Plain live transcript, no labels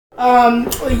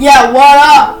Yeah, what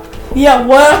up? Yeah,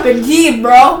 what up indeed,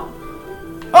 bro?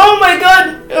 Oh my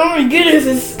goodness,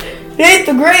 it's Nate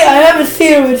the Great. I haven't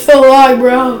seen him in so long,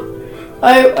 bro.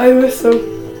 I miss him.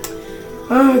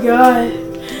 Oh my god.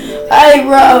 Hey,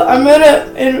 bro,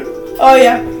 oh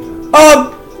yeah.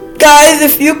 Guys,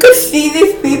 if you could see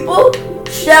these people,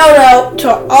 shout out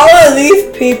to all of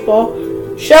these people.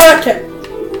 Shout out to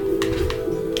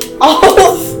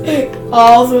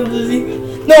all with the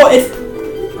Z. No, it's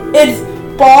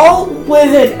ball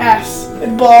with an S.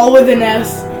 Ball with an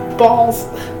S. Balls.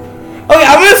 Okay,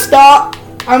 I'm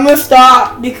gonna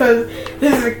stop because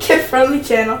this is a kid-friendly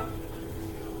channel.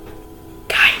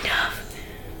 Kind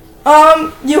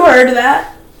of. You heard of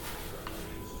that?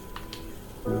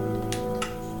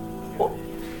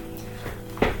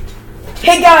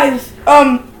 Hey guys,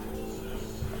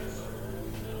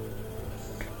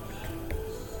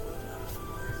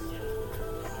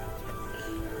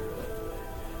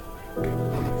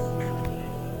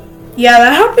 yeah,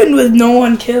 that happened with no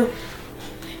one too.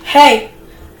 Hey,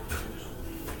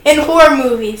 in horror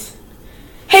movies,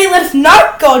 hey, let's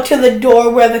not go to the door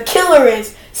where the killer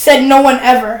is, said no one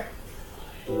ever.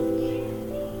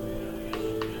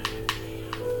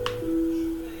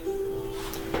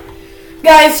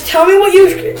 Guys, tell me what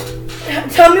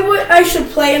I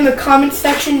should play in the comment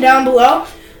section down below.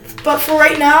 But for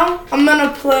right now, I'm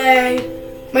gonna play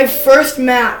my first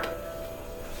map.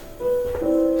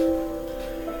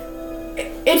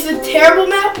 It's a terrible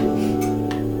map.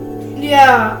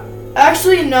 Yeah,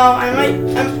 actually no,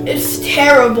 it's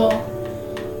terrible.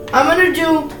 I'm gonna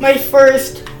do my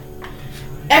first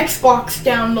Xbox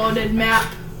downloaded map.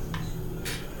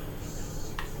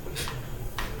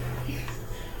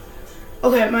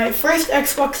 Okay, my first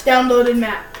Xbox downloaded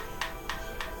map.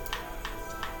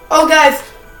 Oh guys,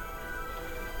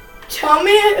 tell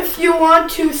me if you want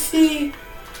to see,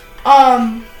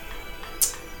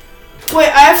 wait,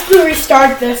 I have to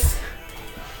restart this.